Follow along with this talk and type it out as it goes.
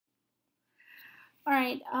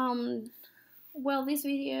Alright, well, this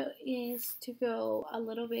video is to go a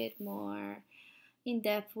little bit more in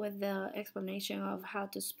depth with the explanation of how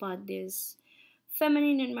to spot these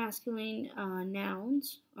feminine and masculine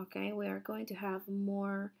nouns. Okay, we are going to have a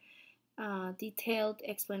more detailed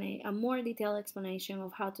explanation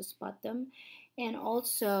of how to spot them, and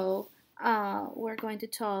also we're going to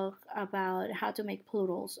talk about how to make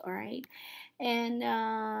plurals. All right, and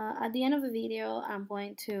at the end of the video, I'm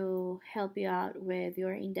going to help you out with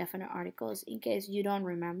your indefinite articles in case you don't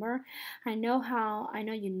remember. I know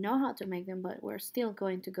you know how to make them, but we're still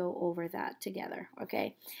going to go over that together.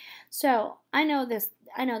 Okay, so I know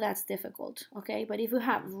that's difficult. Okay, but if you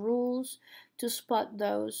have rules to spot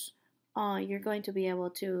those, you're going to be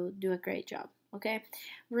able to do a great job. Okay,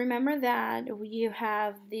 remember that you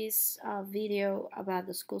have this video about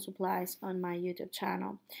the school supplies on my YouTube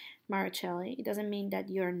channel, Maricelli. It doesn't mean that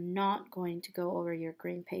you're not going to go over your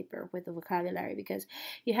green paper with the vocabulary, because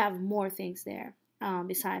you have more things there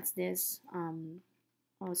besides this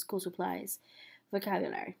school supplies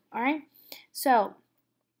vocabulary. All right, so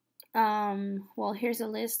well, here's a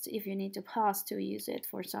list if you need to pause to use it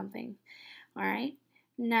for something. All right,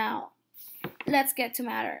 now let's get to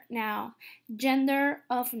matter. Now, gender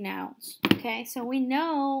of nouns. Okay, so we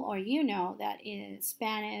know, or you know, that in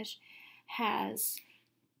Spanish has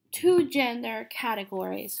two gender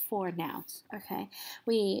categories for nouns. Okay,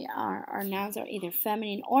 our nouns are either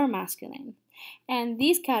feminine or masculine, and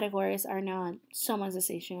these categories are not someone's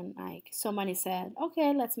decision. Like somebody said,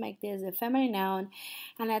 okay, let's make this a feminine noun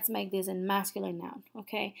and let's make this a masculine noun.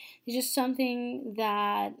 Okay, it's just something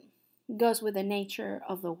that goes with the nature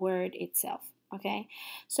of the word itself. Okay,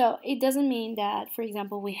 so it doesn't mean that, for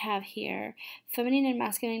example, we have here feminine and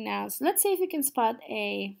masculine nouns. Let's see if you can spot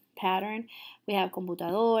a pattern. We have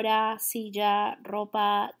computadora, silla,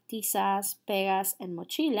 ropa, tizas, pegas, and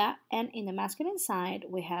mochila. And in the masculine side,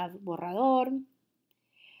 we have borrador.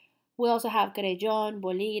 We also have crayón,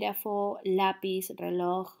 bolígrafo, lápiz,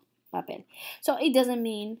 reloj, papel. So it doesn't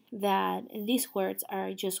mean that these words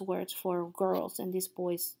are just words for girls and these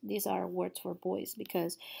are words for boys,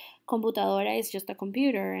 because computadora is just a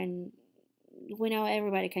computer, and we know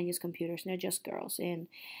everybody can use computers, not just girls. And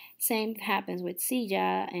same happens with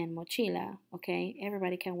silla and mochila. Okay,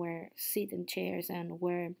 everybody can wear seat and chairs and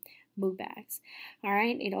wear book bags. All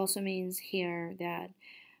right, it also means here that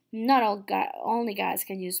not only guys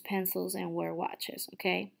can use pencils and wear watches.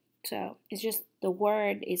 Okay, so it's just the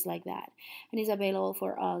word is like that, and it's available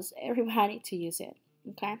for us, everybody, to use it.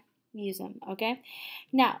 Okay, use them. Okay,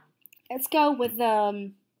 now let's go with the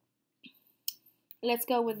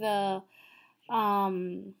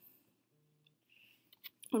um,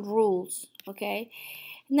 rules. Okay,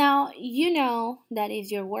 now you know that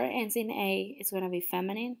if your word ends in a, it's going to be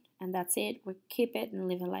feminine, and that's it. We keep it and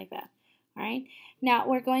leave it like that. All right, now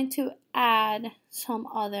we're going to add some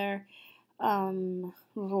other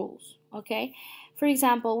rules. Okay, for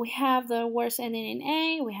example, we have the words ending in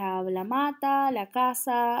a. We have la mata, la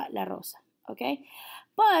casa, la rosa. Okay,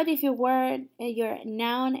 but if your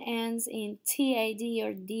noun ends in tad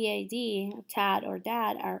or dad, tad or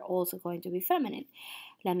dad, are also going to be feminine.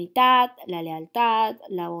 La mitad, la lealtad,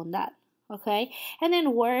 la bondad. Okay, and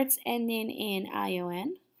then words ending in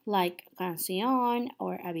ion, like canción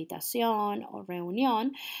or habitación or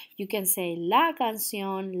reunión, you can say la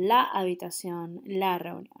canción, la habitación, la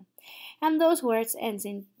reunión. And those words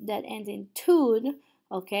that end in tud,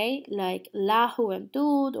 okay, like la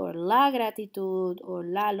juventud or la gratitud or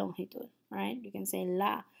la longitud, right? You can say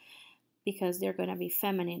la because they're going to be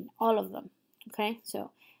feminine, all of them, okay?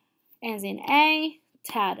 So ends in a,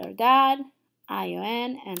 tad or dad,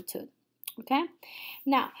 ion, and tud. Okay,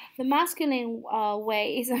 now the masculine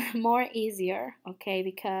way is more easier, okay,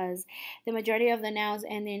 because the majority of the nouns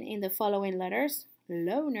ending in the following letters,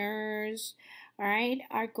 loners, all right,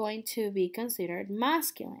 are going to be considered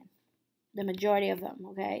masculine. The majority of them,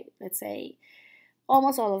 okay, let's say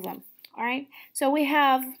almost all of them. All right, so we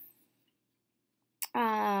have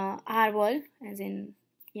árbol, as in,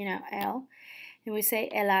 el, and we say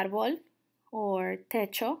el árbol, or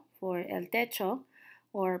techo for el techo,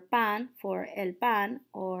 or pan for el pan,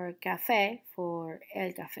 or café for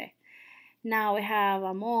el café. Now we have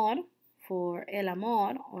amor for el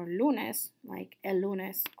amor, or lunes, like el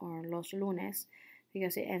lunes or los lunes,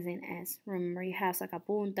 because it ends in S. Remember, you have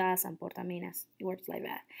sacapuntas and portaminas, words like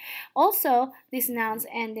that. Also, these nouns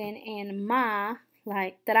ending in ma,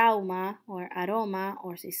 like trauma or aroma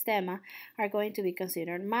or sistema, are going to be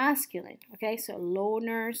considered masculine. Okay, so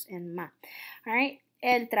loners and ma. All right,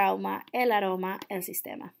 el trauma, el aroma, el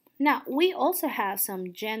sistema. Now, we also have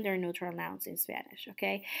some gender-neutral nouns in Spanish,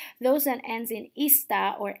 okay? Those that ends in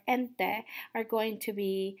ista or ente are going to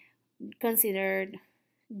be considered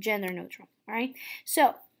gender-neutral, all right?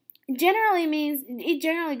 So, generally means, it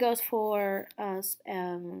generally goes for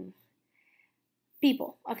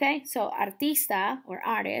people, okay? So, artista or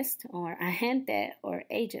artist or agente or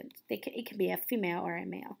agent, it can be a female or a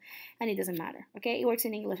male, and it doesn't matter, okay? It works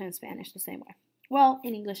in English and Spanish the same way. Well,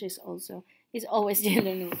 in English is always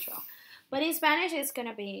gender neutral, but in Spanish it's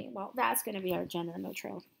gonna be, well, that's gonna be our gender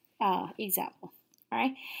neutral example. All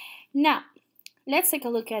right. Now let's take a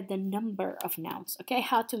look at the number of nouns. Okay,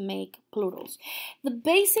 how to make plurals. The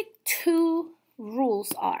basic two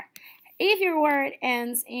rules are: if your word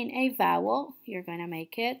ends in a vowel, you're gonna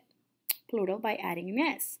make it plural by adding an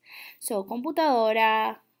S. So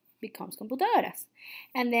computadora becomes computadoras.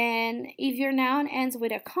 And then if your noun ends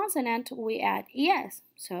with a consonant, we add es.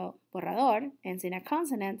 So borrador ends in a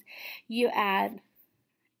consonant, you add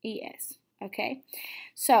es. Okay?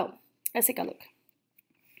 So let's take a look.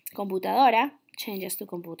 Computadora changes to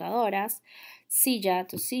computadoras, silla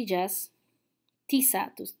to sillas,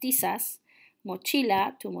 tiza to tizas,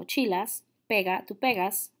 mochila to mochilas, pega to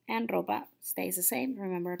pegas, and ropa stays the same.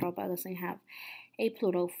 Remember, ropa doesn't have a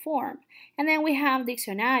plural form. And then we have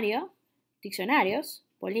diccionario, diccionarios,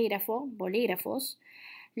 bolígrafo, bolígrafos,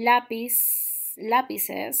 lápiz,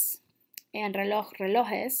 lápices, and reloj,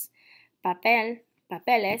 relojes, papel,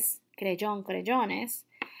 papeles, creyón, creyones.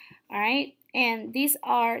 All right, and these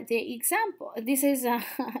are the example. This is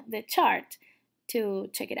the chart to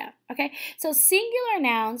check it out. Okay, so singular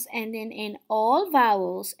nouns ending in all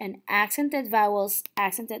vowels and accented vowels,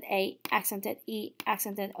 accented A, accented E,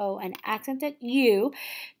 accented O, and accented U.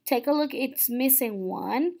 Take a look, it's missing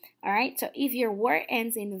one. All right, so if your word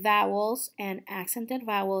ends in vowels and accented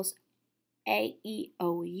vowels A, E,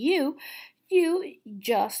 O, U, you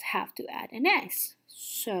just have to add an S.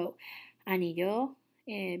 So anillo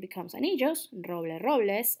becomes anillos, roble,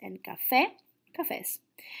 robles, and café, cafés.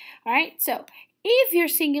 All right, so if your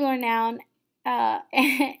singular noun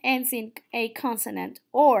ends in a consonant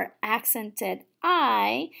or accented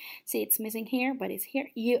I, see it's missing here, but it's here,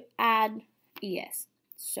 you add es.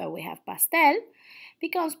 So we have pastel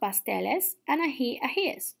becomes pasteles and ají,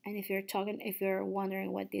 ajíes. And if you're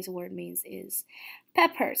wondering what this word means, is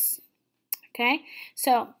peppers. Okay,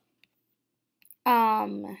 so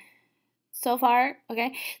so far,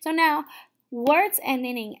 okay. So now, words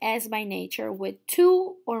ending in S by nature with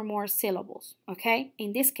two or more syllables, okay?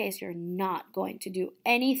 In this case, you're not going to do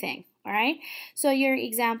anything, all right? So your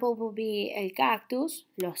example will be el cactus,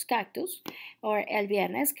 los cactus, or el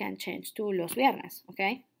viernes can change to los viernes,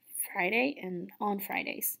 okay? Friday and on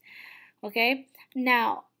Fridays, okay?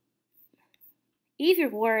 Now, if your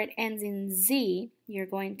word ends in Z, you're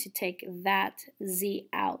going to take that Z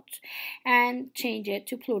out and change it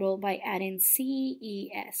to plural by adding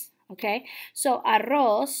CES, okay? So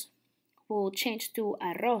arroz will change to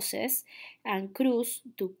arroces and cruz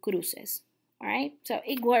to cruces, all right? So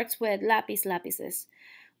it works with lápiz, lápices,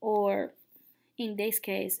 or in this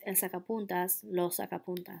case, el sacapuntas, los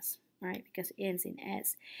sacapuntas, all right? Because it ends in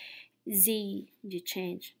S. Z, you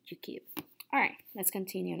change, you keep. All right, let's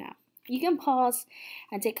continue now. You can pause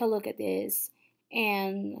and take a look at this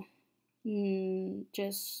and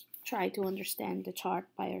just try to understand the chart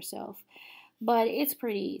by yourself. But it's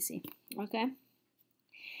pretty easy, okay?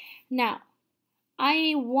 Now,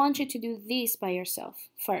 I want you to do this by yourself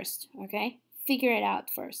first, okay? Figure it out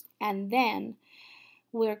first, and then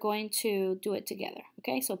we're going to do it together,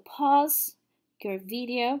 okay? So pause your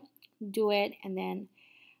video, do it, and then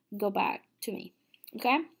go back to me,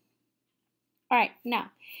 okay? All right,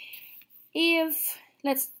 now,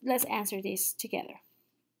 let's answer this together.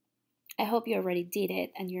 I hope you already did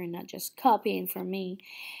it and you're not just copying from me.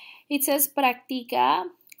 It says practica,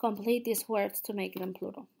 complete these words to make them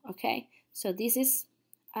plural, okay? So this is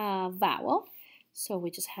a vowel, so we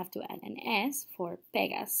just have to add an S for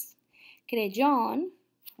pegas. Creyón,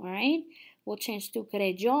 all right, we'll change to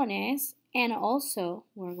creyones, and also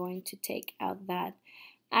we're going to take out that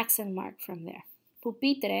accent mark from there.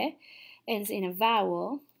 Pupitre ends in a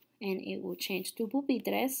vowel, and it will change to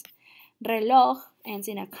pupitres. Reloj ends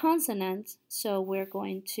in a consonant, so we're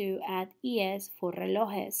going to add es for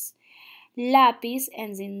relojes. Lápiz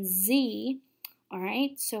ends in Z, all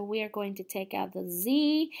right, so we are going to take out the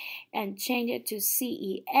Z and change it to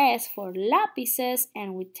CES for lápices,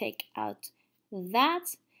 and we take out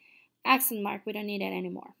that accent mark. We don't need it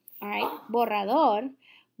anymore, all right. Borrador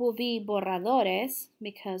will be borradores,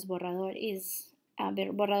 because borrador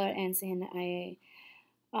ends in a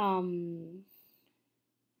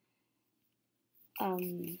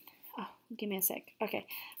give me a sec. Okay,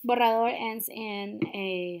 borrador ends in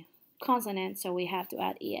a consonant, so we have to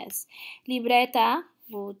add es. Libreta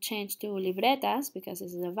will change to libretas because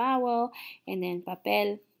this is a vowel, and then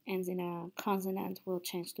papel ends in a consonant, will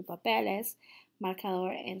change to papeles.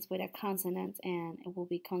 Marcador ends with a consonant, and it will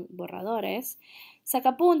be borradores.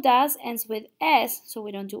 Sacapuntas ends with s, so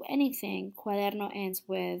we don't do anything. Cuaderno ends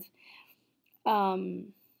with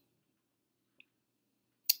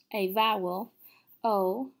a vowel,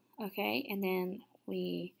 o, okay, and then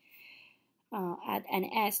we add an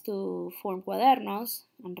S to form cuadernos,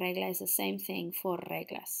 and regla is the same thing for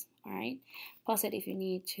reglas, all right? Pause it if you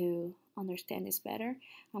need to understand this better.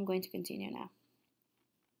 I'm going to continue now.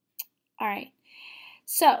 All right,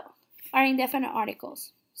 so our indefinite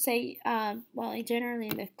articles. Say, well, generally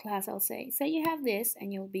in the class I'll say you have this,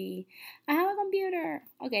 and you'll be, I have a computer.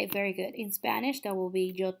 Okay, very good. In Spanish, that will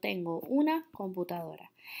be yo tengo una computadora.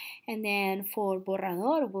 And then for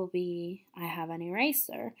borrador will be I have an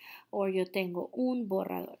eraser, or yo tengo un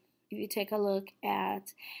borrador. If you take a look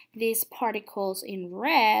at these particles in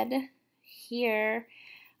red here,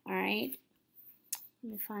 all right,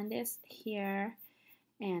 let me find this here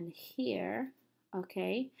and here,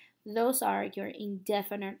 okay, those are your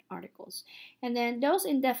indefinite articles. And then those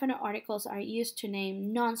indefinite articles are used to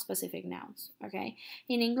name non-specific nouns, okay?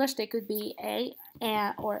 In English, they could be a,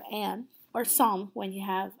 or an, or some when you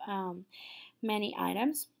have many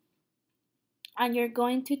items. And you're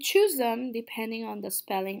going to choose them depending on the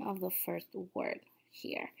spelling of the first word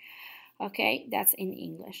here. Okay, that's in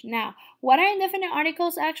English. Now, what are indefinite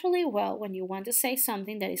articles actually? Well, when you want to say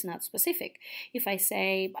something that is not specific. If I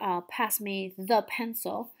say, pass me the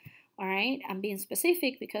pencil, all right, I'm being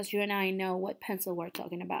specific because you and I know what pencil we're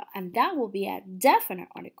talking about, and that will be a definite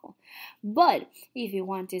article. But if you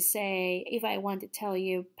want to say, if I want to tell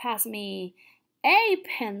you, pass me a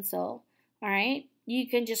pencil, all right, you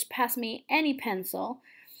can just pass me any pencil,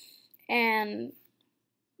 and,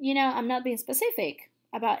 you know, I'm not being specific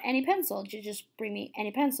about any pencil. You just bring me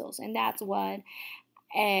any pencils, and that's what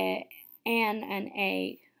an and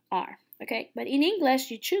a are. Okay, but in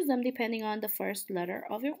English, you choose them depending on the first letter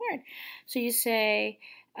of your word. So you say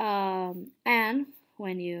and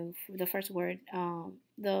when you, the first word,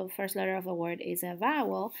 the first letter of a word is a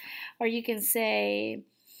vowel, or you can say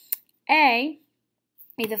a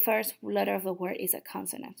if the first letter of the word is a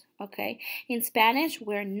consonant, okay? In Spanish,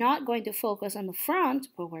 we're not going to focus on the front,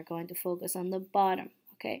 but we're going to focus on the bottom,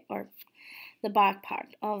 okay? Or the back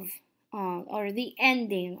part of, or the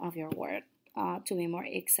ending of your word, to be more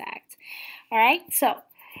exact. All right, so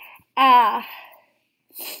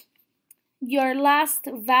your last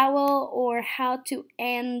vowel or how to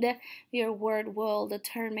end your word will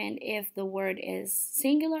determine if the word is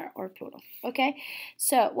singular or plural, okay?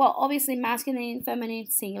 So, well, obviously masculine, feminine,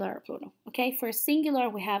 singular or plural, okay? For singular,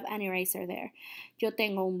 we have an eraser there. Yo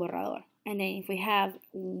tengo un borrador. And then if we have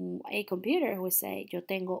a computer, we say yo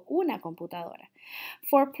tengo una computadora.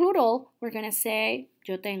 For plural, we're going to say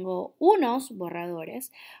yo tengo unos borradores.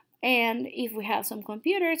 And if we have some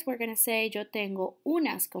computers, we're going to say yo tengo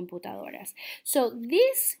unas computadoras. So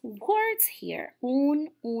these words here, un,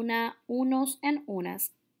 una, unos, and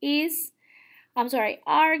unas,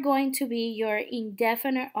 are going to be your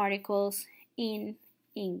indefinite articles in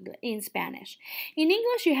Spanish. In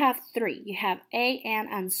English, you have three. You have a, an,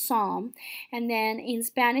 and some. And then in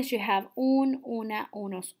Spanish, you have un, una,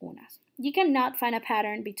 unos, unas. You cannot find a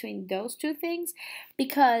pattern between those two things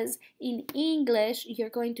because in English, you're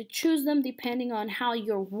going to choose them depending on how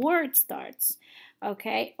your word starts,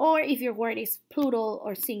 okay? Or if your word is plural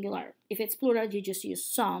or singular. If it's plural, you just use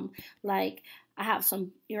some, like I have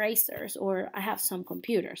some erasers or I have some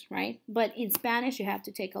computers, right? But in Spanish, you have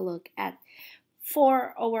to take a look at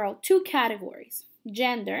two categories: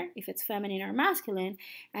 gender, if it's feminine or masculine,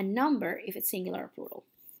 and number, if it's singular or plural.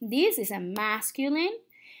 This is a masculine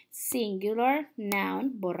singular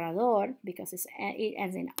noun, borrador, because it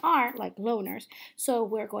ends in R, like loners, so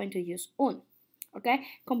we're going to use un, okay?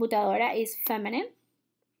 Computadora is feminine,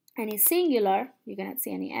 and it's singular. You cannot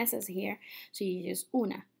see any S's here, so you use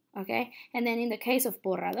una, okay? And then in the case of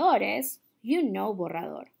borradores, you know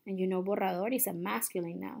borrador, and you know borrador is a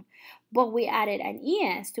masculine noun, but we added an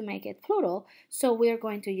es to make it plural, so we're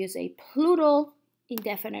going to use a plural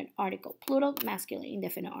indefinite article, plural masculine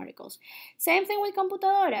indefinite articles. Same thing with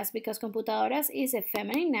computadoras, because computadoras is a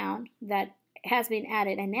feminine noun that has been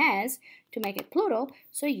added an s to make it plural,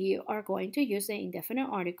 so you are going to use the indefinite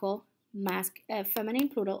article feminine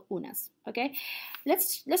plural unas. Okay,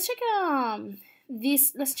 let's check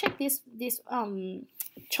this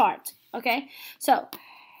chart. Okay, so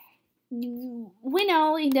we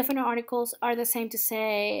know indefinite articles are the same to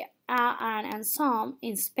say an, and some.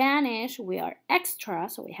 In Spanish, we are extra,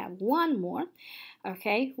 so we have one more,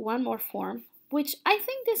 okay, one more form, which I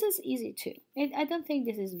think this is easy too. I don't think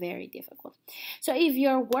this is very difficult. So if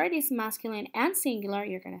your word is masculine and singular,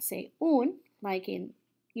 you're going to say un, like in,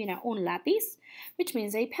 un lápiz, which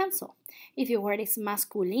means a pencil. If your word is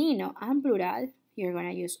masculino and plural, you're going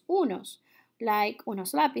to use unos, like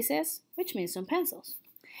unos lápices, which means some pencils.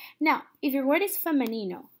 Now, if your word is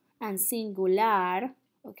femenino and singular,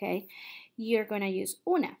 okay, you're going to use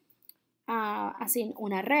una, as in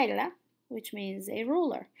una regla, which means a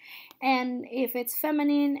ruler. And if it's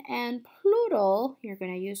feminine and plural, you're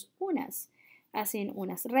going to use unas, as in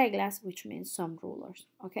unas reglas, which means some rulers,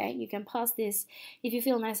 okay? You can pause this if you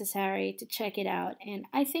feel necessary to check it out. And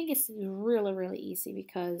I think it's really, really easy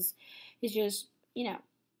because it's just,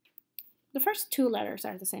 the first two letters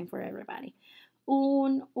are the same for everybody.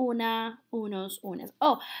 Un, una, unos, unas.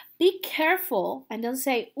 Oh, be careful and don't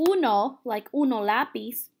say uno like uno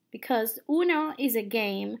lápiz, because uno is a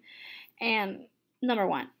game and number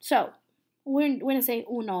one. So we're going to say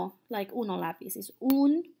uno like uno lápiz. It's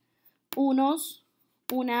un, unos,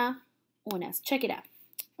 una, unas. Check it out.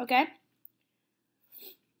 Okay?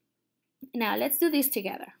 Now let's do this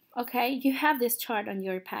together. Okay, you have this chart on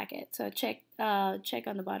your packet, so check on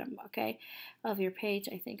the bottom, okay, of your page.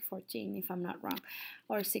 I think 14, if I'm not wrong,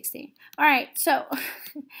 or 16. All right, so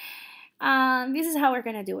this is how we're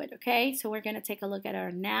gonna do it. Okay, so we're gonna take a look at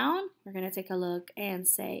our noun. We're gonna take a look and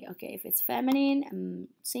say, okay, if it's feminine and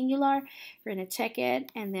singular, we're gonna check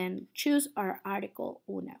it and then choose our article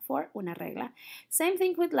una for una regla. Same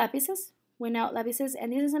thing with lápices. Without lápices,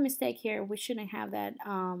 and this is a mistake here. We shouldn't have that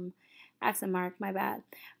accent mark, my bad.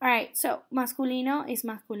 All right, so masculino is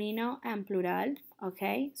masculino and plural,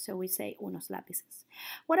 okay? So we say unos lápices.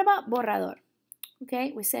 What about borrador?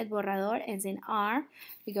 Okay, we said borrador ends in R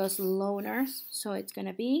because loners, so it's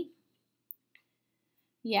gonna be,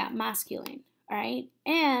 masculine, all right?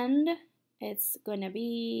 And it's gonna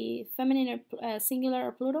be feminine or singular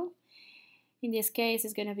or plural. In this case,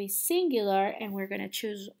 it's gonna be singular, and we're gonna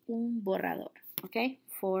choose un borrador, okay,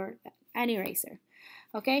 for an eraser.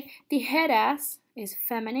 Okay, tijeras is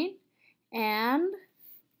feminine, and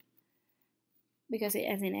because it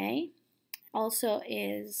ends in A, also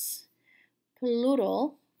is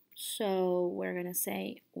plural, so we're gonna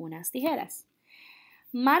say unas tijeras.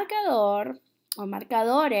 Marcador or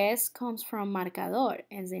marcadores comes from marcador,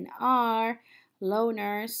 ends in R.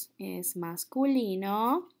 Loners is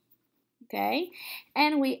masculino, okay,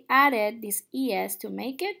 and we added this es to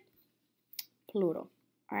make it plural.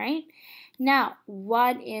 All right, now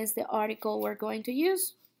what is the article we're going to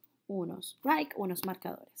use? Unos, like unos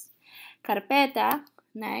marcadores. Carpeta,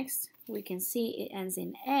 next, we can see it ends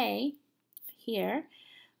in A here,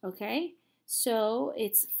 okay? So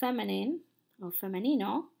it's feminine or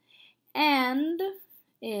femenino and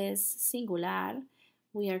is singular.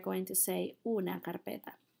 We are going to say una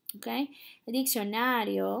carpeta, okay? El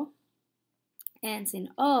diccionario ends in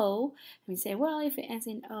O. We say, well, if it ends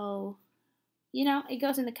in O, it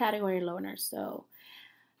goes in the category loner. So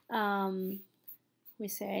we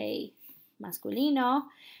say masculino.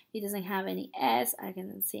 It doesn't have any S. I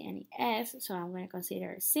can't see any S, so I'm going to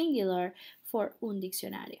consider singular for un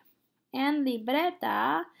diccionario. And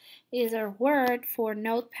libreta is our word for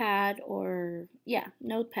notepad or,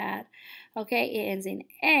 notepad. Okay, it ends in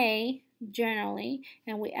A generally,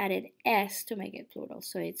 and we added S to make it plural.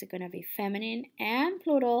 So it's going to be feminine and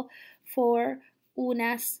plural for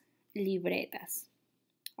unas libretas.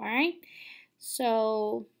 All right,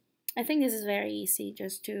 so I think this is very easy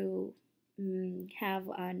just to have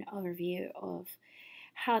an overview of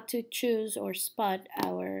how to choose or spot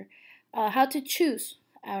our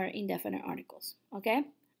indefinite articles. Okay,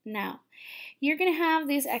 now you're gonna have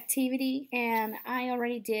this activity, and I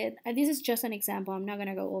already did. This is just an example. I'm not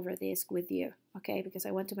gonna go over this with you, okay, because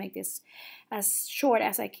I want to make this as short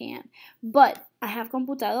as I can. But I have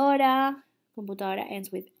computadora. Computadora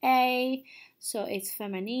ends with A, so it's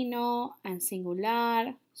femenino and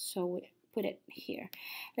singular, so we put it here.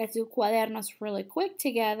 Let's do cuadernos really quick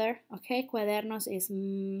together. Okay, cuadernos is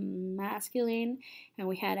masculine, and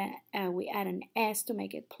we add an S to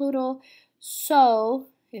make it plural. So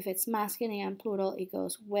if it's masculine and plural, it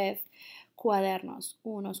goes with cuadernos,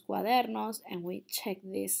 unos cuadernos, and we check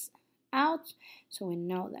this out so we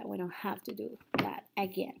know that we don't have to do that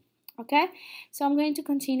again. Okay, so I'm going to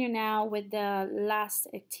continue now with the last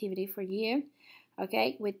activity for you,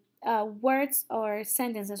 okay, with words or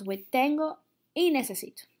sentences with tengo y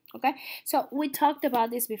necesito. Okay, so we talked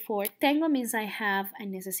about this before. Tengo means I have,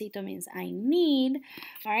 and necesito means I need.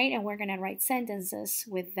 All right, and we're gonna write sentences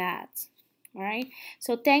with that. All right,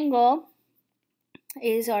 so tengo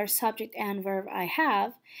is our subject and verb I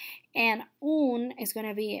have, and un is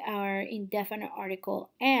gonna be our indefinite article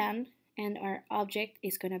and our object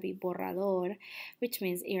is gonna be borrador, which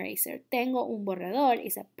means eraser. Tengo un borrador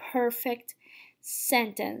is a perfect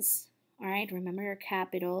sentence. All right, remember your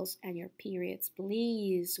capitals and your periods,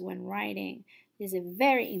 please, when writing. This is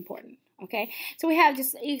very important, okay? So we have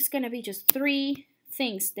just, it's gonna be just 3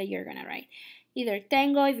 things that you're gonna write. Either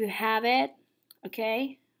tengo if you have it,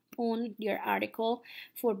 okay? Un, your article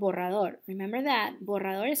for borrador. Remember that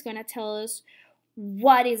borrador is gonna tell us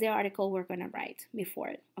what is the article we're gonna write before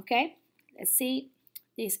it, okay? Let's see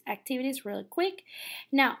these activities really quick.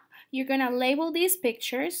 Now, you're gonna label these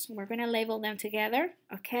pictures. We're gonna label them together,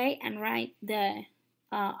 okay? And write the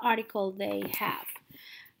article they have.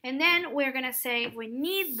 And then we're gonna say if we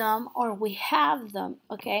need them or we have them,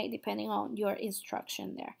 okay? Depending on your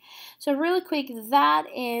instruction there. So really quick, that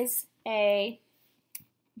is a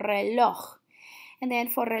reloj. And then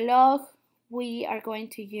for reloj, we are going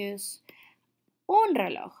to use un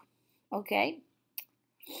reloj, okay?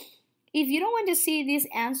 If you don't want to see these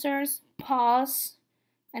answers, pause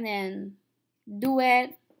and then do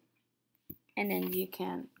it, and then you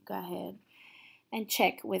can go ahead and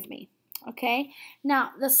check with me, okay?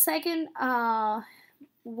 Now, the second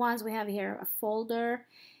ones we have here, a folder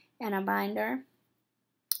and a binder.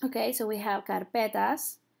 Okay, so we have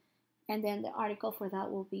carpetas, and then the article for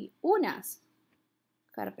that will be unas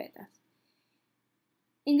carpetas.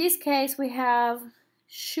 In this case, we have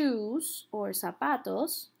shoes or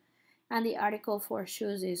zapatos, and the article for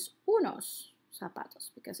shoes is unos zapatos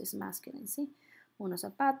because it's masculine, see? Unos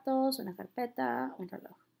zapatos, una carpeta, un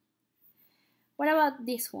reloj. What about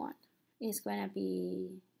this one? It's going to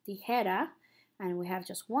be tijera, and we have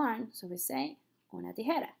just one, so we say una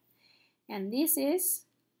tijera. And this is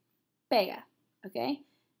pega, okay?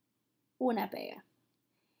 Una pega.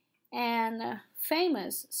 And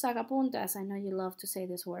famous sacapuntas, I know you love to say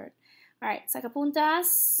this word. All right,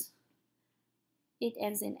 sacapuntas, it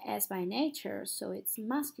ends in S by nature, so it's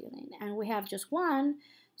masculine. And we have just one,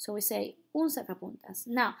 so we say un sacapuntas.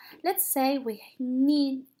 Now, let's say we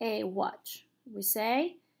need a watch. We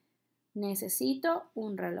say necesito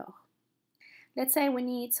un reloj. Let's say we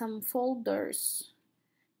need some folders.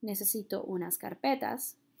 Necesito unas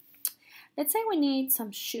carpetas. Let's say we need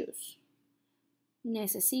some shoes.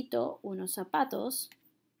 Necesito unos zapatos.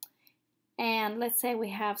 And let's say we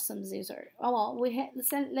have some scissors. Oh well,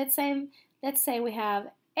 let's say we have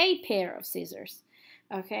a pair of scissors.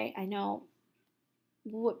 Okay, I know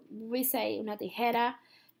we say una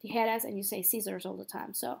tijeras, and you say scissors all the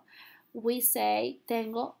time. So we say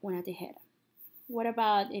tengo una tijera. What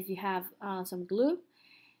about if you have some glue?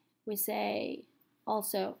 We say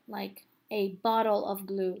also like a bottle of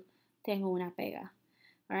glue, tengo una pega.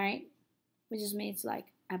 All right, which just means like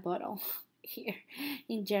a bottle. Here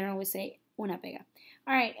in general we say una pega.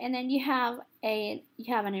 All right, and then you have an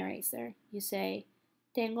eraser. You say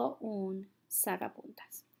tengo un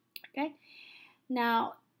sacapuntas. Okay,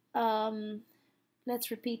 now let's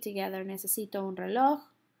repeat together. Necesito un reloj.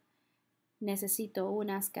 Necesito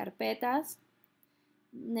unas carpetas.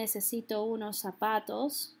 Necesito unos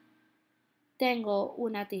zapatos. Tengo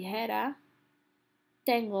una tijera.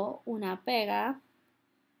 Tengo una pega.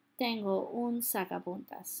 Tengo un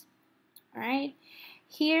sacapuntas. All right.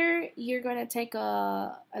 Here you're gonna take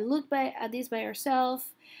a look at this by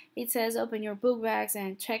yourself. It says open your book bags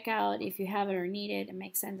and check out if you have it or need it and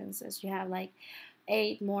make sentences. You have like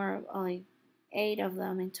 8 of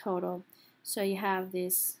them in total. So you have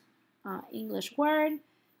this English word.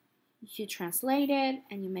 You translate it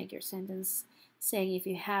and you make your sentence saying if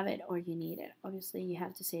you have it or you need it. Obviously, you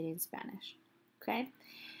have to say it in Spanish. Okay.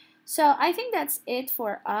 So I think that's it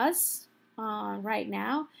for us right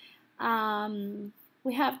now.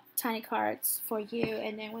 We have tiny cards for you,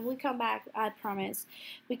 and then when we come back, I promise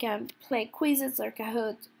we can play quizzes or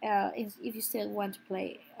Kahoot if you still want to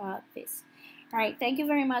play this. All right, thank you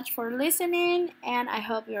very much for listening, and I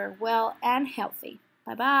hope you're well and healthy.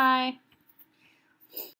 Bye bye.